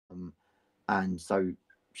And so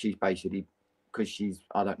she's basically, because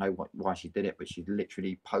I don't know why she did it, but she's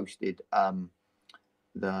literally posted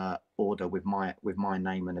the order with my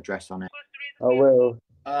name and address on it. Oh well.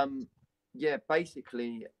 Yeah,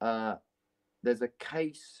 basically, there's a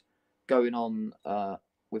case going on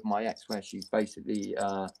with my ex where she's basically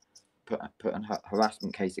put a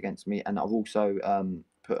harassment case against me, and I've also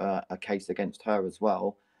put a case against her as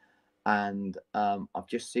well. And I've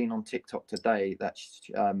just seen on TikTok today that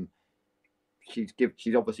she's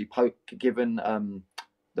obviously given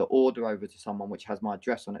the order over to someone which has my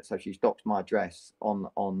address on it. So she's doxed my address on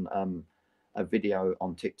a video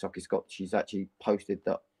on TikTok. She's actually posted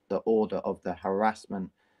the order of the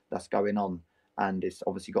harassment that's going on, and it's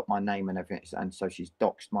obviously got my name and everything. And so she's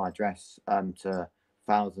doxed my address to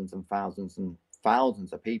thousands and thousands and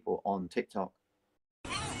thousands of people on TikTok.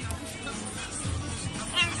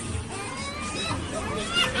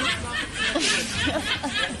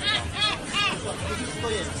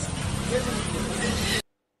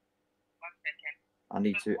 I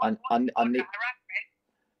need to. I need.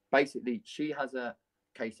 Basically, she has a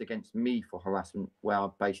case against me for harassment where I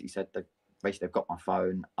basically said that basically they've got my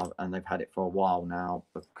phone and they've had it for a while now,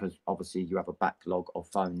 because obviously you have a backlog of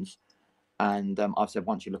phones. And I've said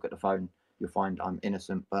once you look at the phone, you'll find I'm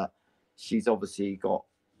innocent. But she's obviously got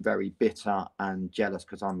very bitter and jealous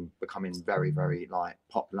because I'm becoming very, very like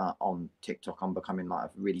popular on TikTok. I'm becoming like a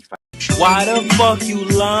really Why the fuck you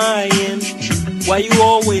lying? Why you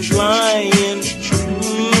always lying?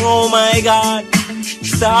 Oh my God,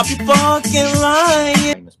 stop your fucking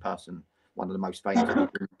lying. famous person, one of the most famous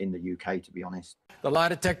people in the UK, to be honest. The lie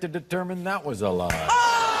detector determined that was a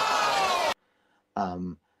lie.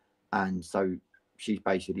 And so she's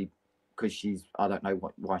basically, because I don't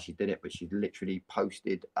know why she did it, but she's literally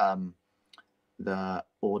posted the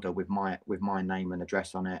order with my name and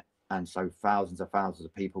address on it. And so thousands of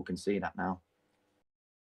people can see that now.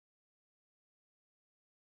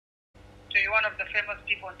 So you're one of the famous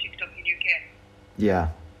people on TikTok in UK?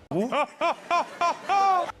 Yeah.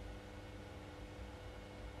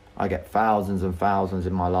 I get thousands and thousands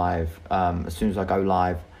in my live. As soon as I go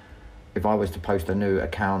live, if I was to post a new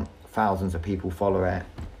account, thousands of people follow it.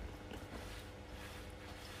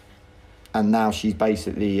 And now she's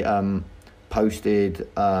basically posted,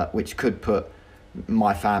 which could put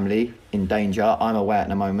my family in danger. I'm away at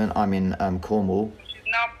the moment. I'm in Cornwall. She's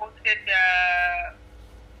now posted,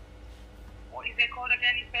 what is it called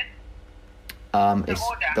again, you said? It's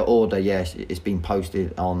order. The order, yes. It's been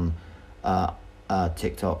posted on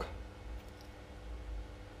TikTok.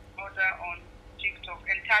 Order on TikTok.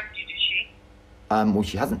 And tagged you, did she? Well,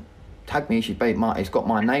 she hasn't tagged me. It's got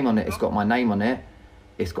my name on it. It's got my name on it.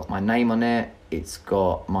 It's got my name on it. It's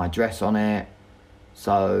got my address on it.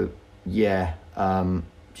 So, yeah.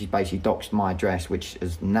 She's basically doxed my address, which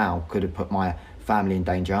is now could have put my family in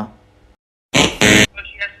danger. So she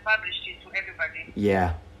has published it to everybody?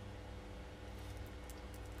 Yeah.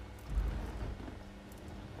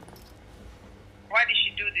 Why did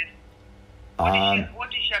she do this? What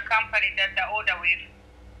is your company that the order with?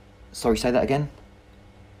 Sorry, say that again?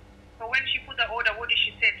 So when she put the order, what did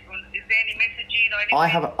she say? Is there any messaging or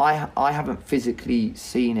anything? I haven't physically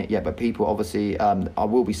seen it yet, but people obviously, I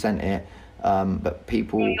will be sent it. But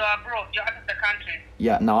people. So you're abroad. You're out of the country.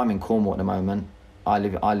 Yeah, no, I'm in Cornwall at the moment. I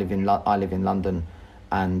live in London,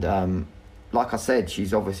 and like I said,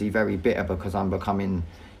 she's obviously very bitter because I'm becoming.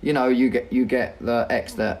 You know, you get the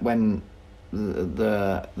ex that when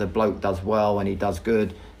the bloke does well and he does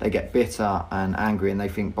good, they get bitter and angry, and they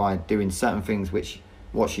think by doing certain things, which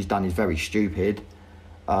what she's done is very stupid.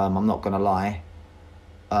 I'm not gonna lie.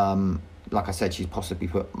 Like I said, she's possibly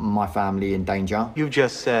put my family in danger. You've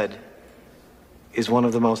just said is one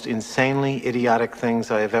of the most insanely idiotic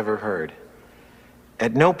things I have ever heard.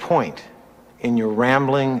 At no point in your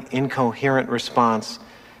rambling, incoherent response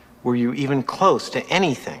were you even close to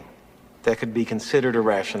anything that could be considered a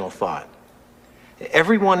rational thought.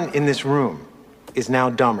 Everyone in this room is now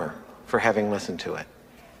dumber for having listened to it.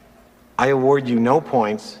 I award you no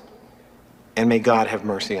points, and may God have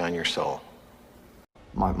mercy on your soul.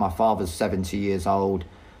 My father's 70 years old.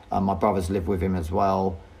 My brothers live with him as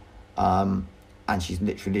well. And she's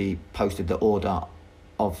literally posted the order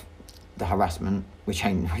of the harassment, which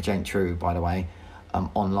ain't true, by the way,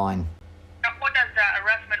 online. Now, what does the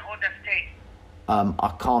harassment order state?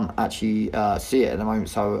 I can't actually see it at the moment,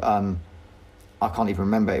 so I can't even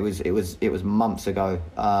remember. It was months ago.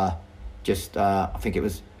 I think it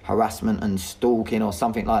was harassment and stalking or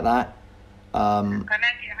something like that. Can I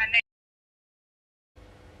get her name?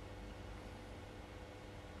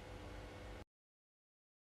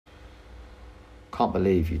 Can't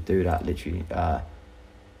believe you do that, literally.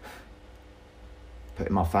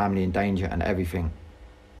 putting my family in danger and everything.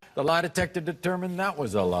 The lie detector determined that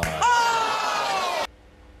was a lie.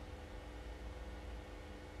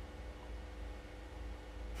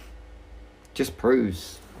 Just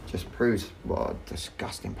proves what a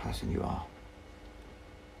disgusting person you are.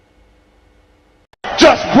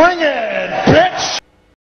 Just bring it!